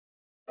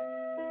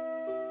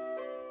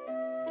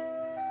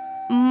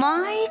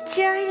My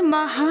child,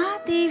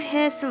 Mahadev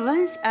has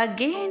once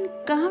again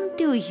come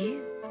to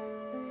you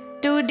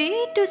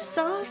today to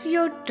solve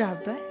your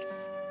troubles.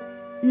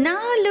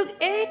 Now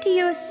look at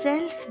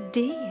yourself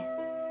there.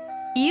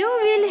 You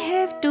will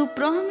have to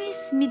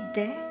promise me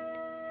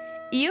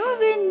that you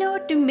will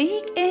not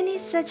make any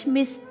such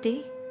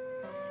mistake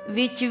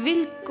which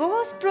will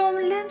cause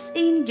problems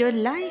in your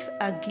life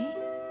again.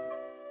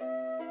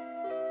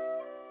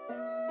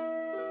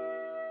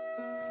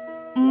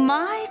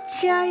 My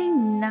child,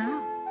 now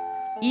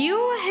you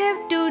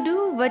have to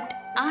do what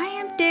I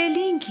am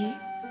telling you.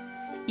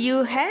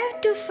 You have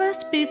to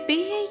first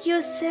prepare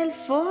yourself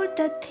for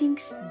the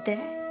things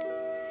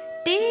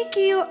that take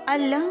you a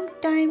long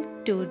time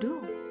to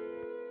do.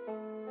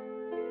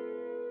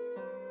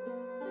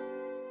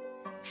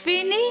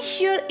 Finish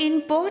your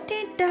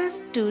important task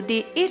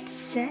today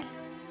itself,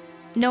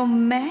 no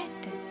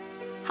matter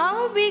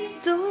how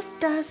big those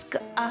tasks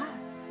are.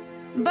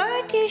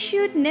 But you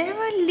should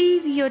never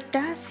leave your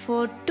task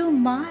for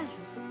tomorrow.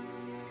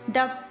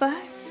 The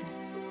person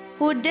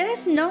who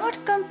does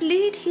not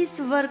complete his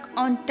work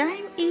on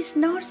time is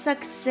not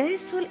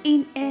successful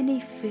in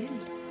any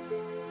field.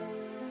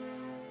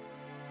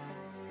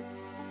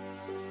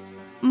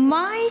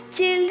 My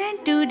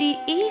children, today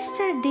is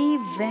the day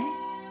when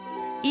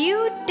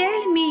you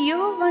tell me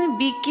your one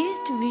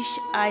biggest wish.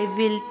 I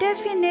will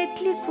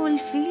definitely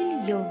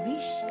fulfill your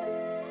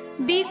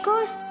wish,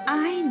 because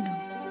I know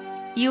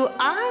you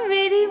are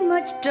very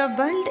much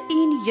troubled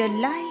in your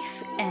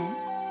life, and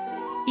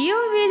you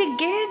will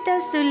get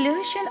the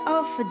solution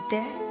of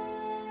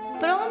that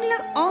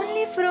problem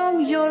only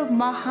from your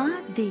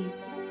Mahadev.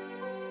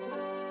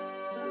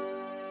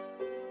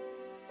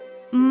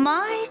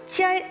 My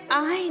child,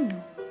 I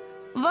know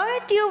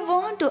what you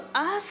want to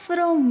ask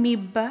from me,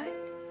 but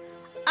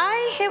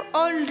I have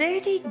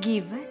already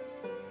given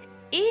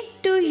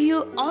it to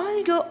you.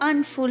 All your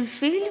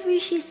unfulfilled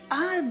wishes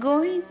are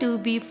going to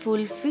be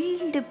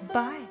fulfilled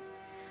by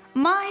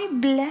my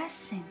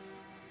blessings,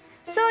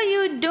 so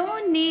you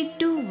don't need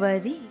to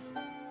worry.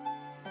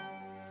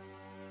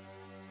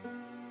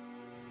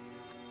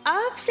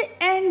 Ups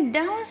and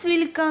downs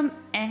will come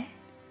and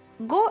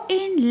go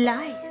in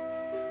life,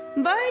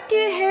 but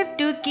you have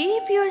to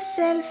keep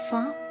yourself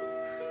firm.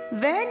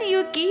 When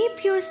you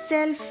keep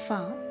yourself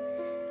firm,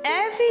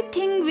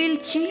 everything will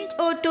change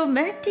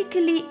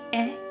automatically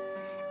and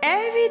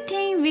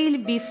everything will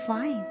be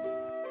fine.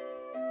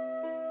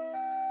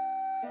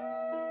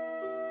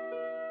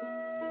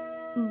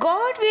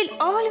 God will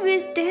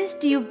always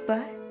test you,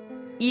 but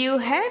you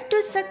have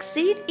to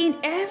succeed in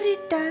every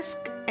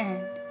task,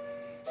 and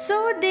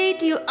so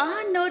that you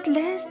are not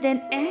less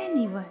than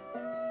anyone.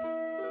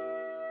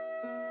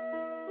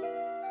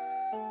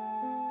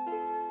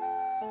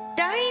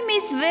 Time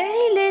is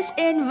very less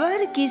and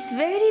work is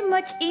very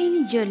much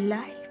in your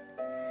life.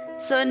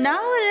 So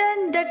now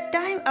run the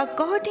time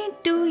according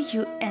to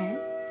you and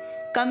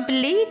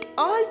complete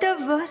all the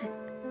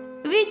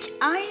work which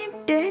I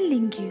am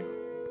telling you.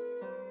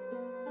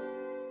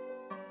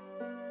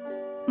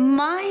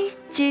 My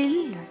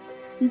children,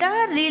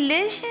 the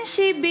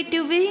relationship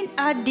between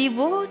a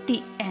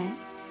devotee and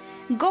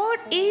God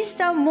is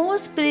the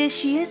most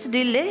precious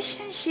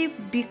relationship,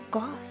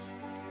 because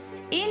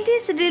in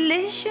this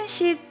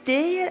relationship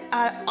there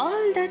are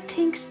all the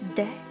things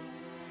that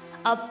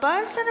a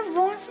person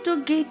wants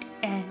to get,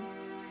 and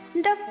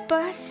the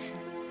person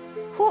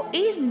who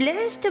is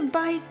blessed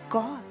by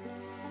God,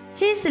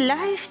 his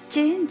life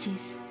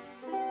changes.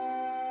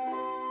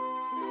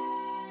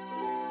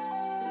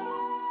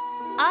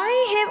 I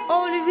have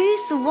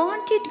always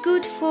wanted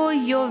good for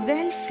your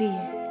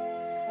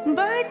welfare,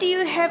 but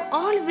you have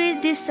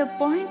always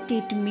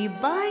disappointed me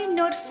by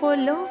not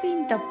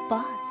following the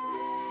path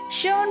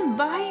shown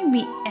by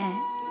me, and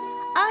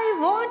I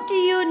want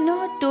you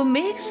not to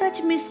make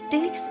such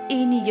mistakes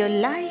in your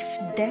life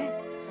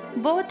that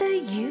bother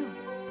you.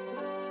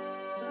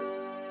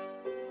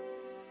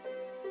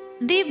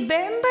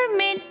 Remember,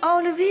 man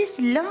always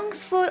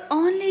longs for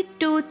only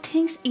two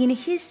things in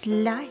his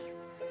life.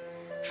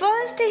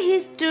 First,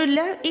 his true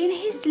love in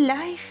his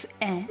life,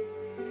 and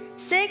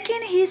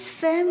second, his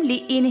family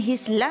in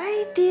his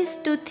life. These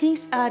two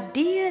things are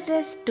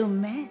dearest to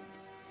man,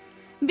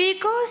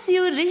 because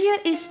your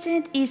real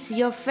strength is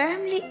your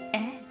family,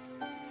 and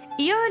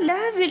your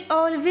love will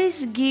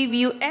always give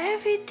you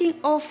everything,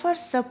 offer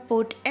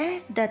support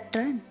at the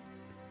turn.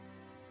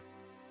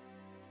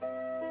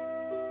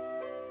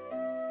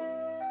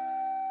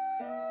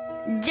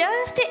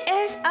 Just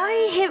as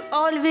I have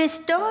always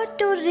taught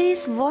to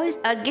raise voice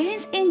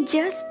against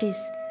injustice,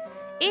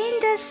 in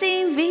the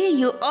same way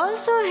you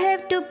also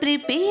have to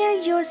prepare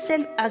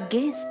yourself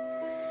against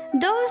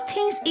those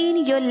things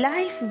in your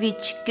life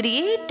which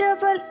create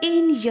trouble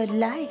in your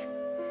life,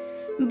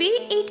 be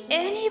it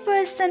any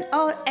person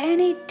or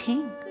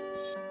anything.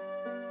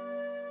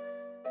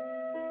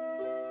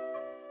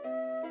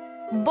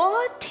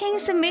 Both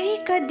things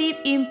make a deep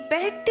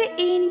impact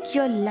in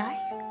your life.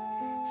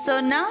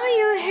 So now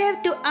you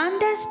have to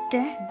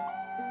understand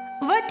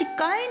what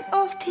kind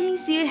of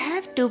things you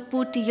have to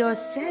put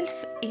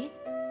yourself in.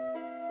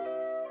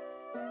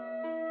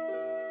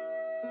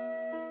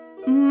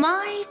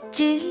 My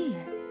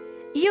children,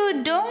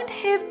 you don't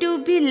have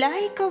to be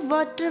like a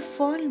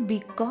waterfall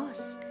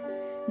because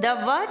the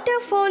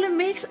waterfall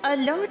makes a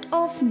lot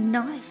of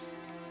noise.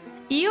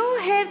 You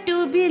have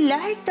to be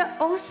like the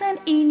ocean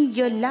in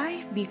your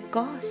life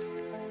because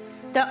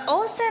the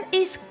ocean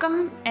is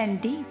calm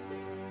and deep.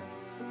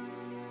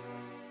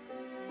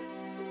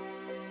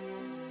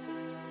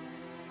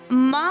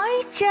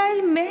 My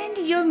child, mend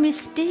your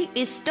mistake.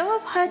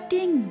 Stop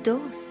hurting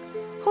those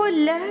who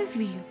love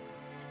you.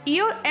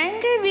 Your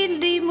anger will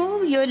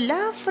remove your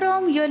love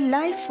from your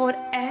life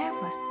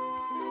forever.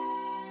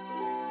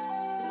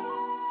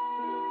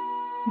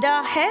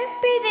 The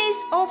happiness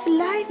of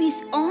life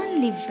is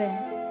only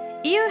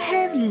when you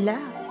have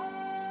love.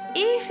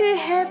 If you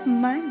have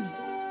money,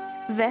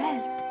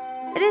 wealth,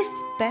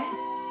 respect,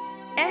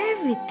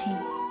 everything,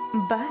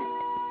 but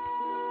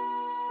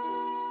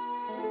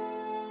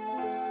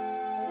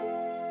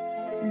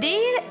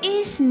there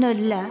is no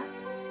love,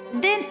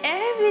 then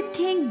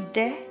everything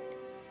that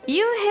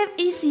you have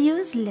is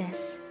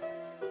useless.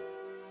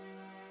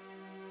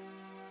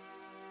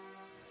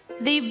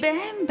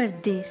 Remember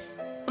this,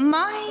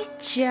 my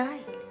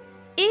child.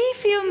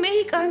 If you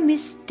make a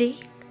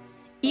mistake,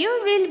 you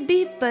will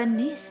be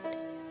punished.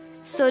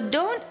 So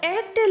don't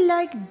act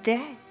like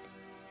that.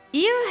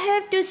 You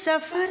have to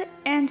suffer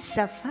and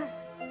suffer.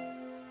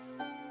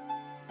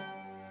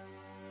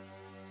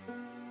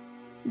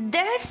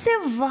 That's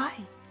why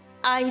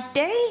I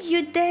tell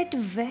you that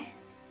when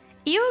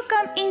you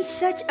come in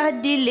such a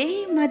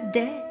dilemma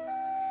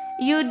that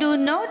you do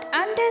not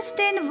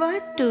understand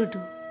what to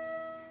do,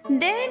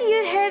 then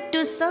you have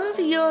to solve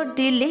your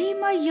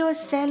dilemma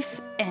yourself,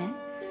 and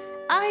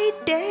I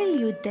tell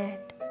you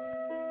that.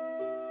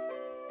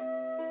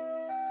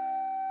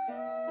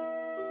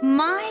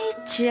 My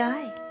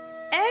child,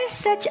 at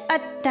such a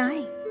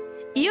time,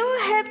 you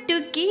have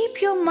to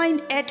keep your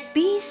mind at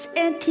peace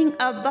and think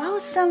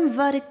about some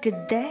work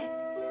that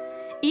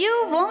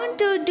you want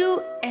to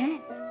do, and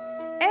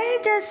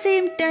at the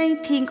same time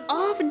think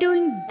of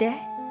doing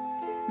that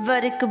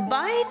work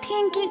by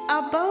thinking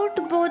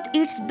about both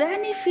its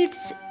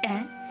benefits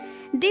and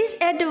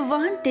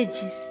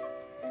disadvantages.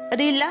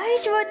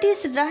 Realize what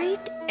is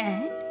right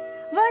and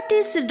what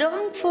is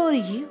wrong for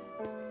you.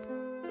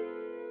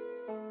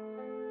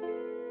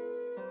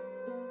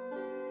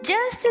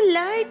 Just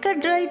like a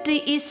dry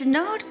tree is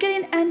not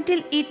green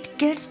until it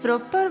gets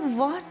proper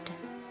water,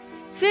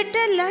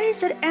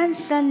 fertilizer and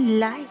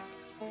sunlight,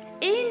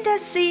 in the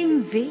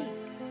same way,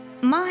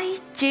 my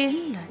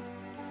children,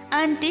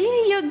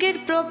 until you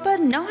get proper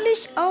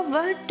knowledge of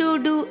what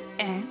to do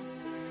and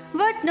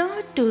what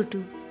not to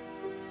do,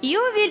 you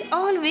will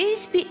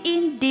always be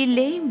in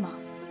dilemma,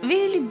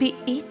 will be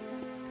it.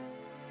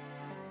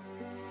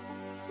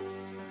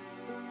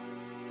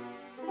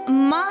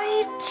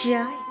 My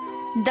child,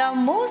 the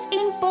most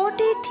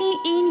important thing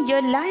in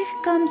your life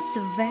comes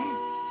when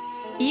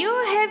you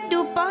have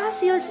to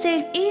pass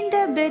yourself in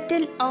the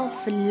battle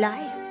of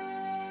life,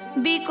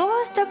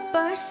 because the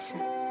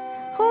person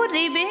who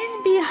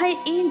remains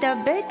behind in the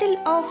battle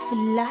of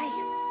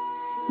life,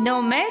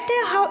 no matter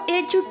how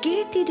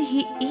educated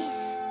he is,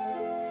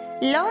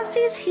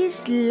 loses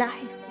his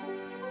life,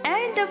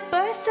 and the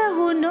person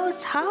who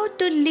knows how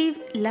to live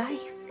life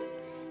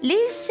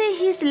lives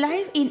his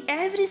life in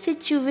every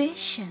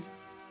situation.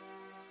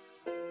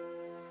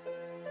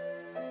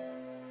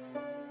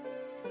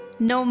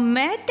 No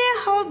matter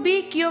how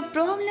big your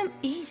problem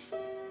is,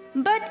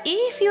 but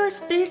if your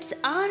spirits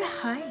are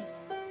high,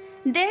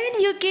 then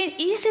you can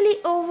easily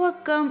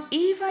overcome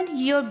even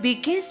your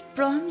biggest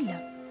problem.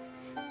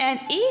 And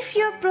if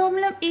your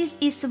problem is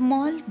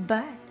small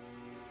but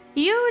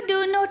you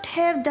do not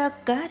have the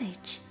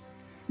courage,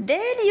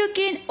 then you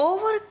can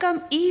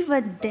overcome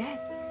even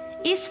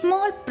that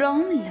small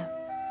problem.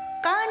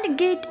 Can't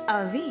get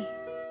away.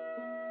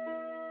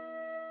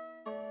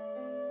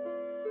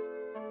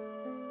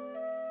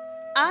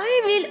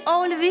 I will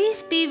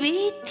always be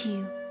with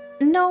you,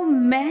 no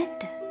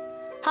matter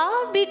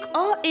how big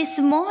or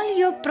small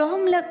your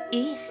problem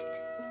is.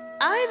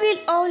 I will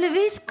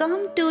always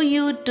come to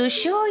you to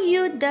show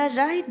you the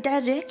right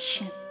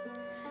direction.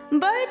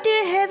 But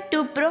you have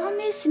to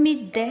promise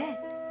me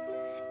that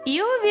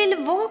you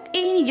will walk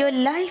in your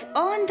life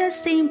on the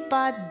same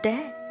path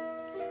that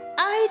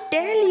I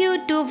tell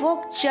you to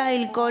walk,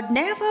 child. God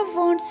never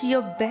wants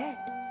your bad.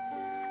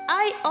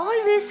 I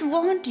always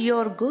want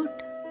your good.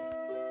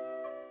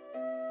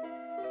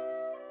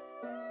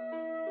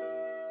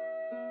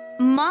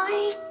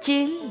 My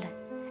children,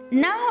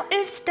 now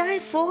it's time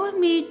for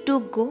me to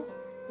go.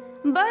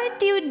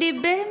 But you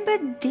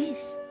remember this,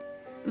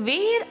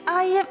 where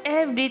I am,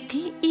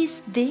 everything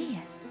is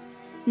there.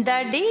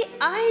 The day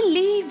I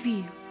leave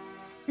you,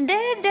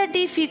 then the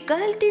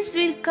difficulties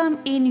will come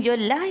in your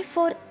life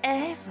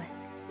forever.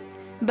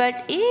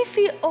 But if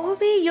you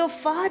obey your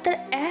father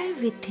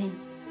everything,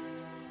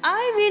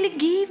 I will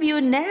give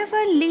you,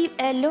 never live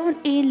alone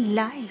in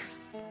life.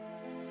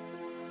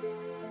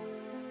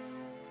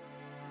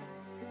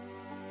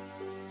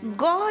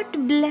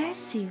 God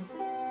bless you.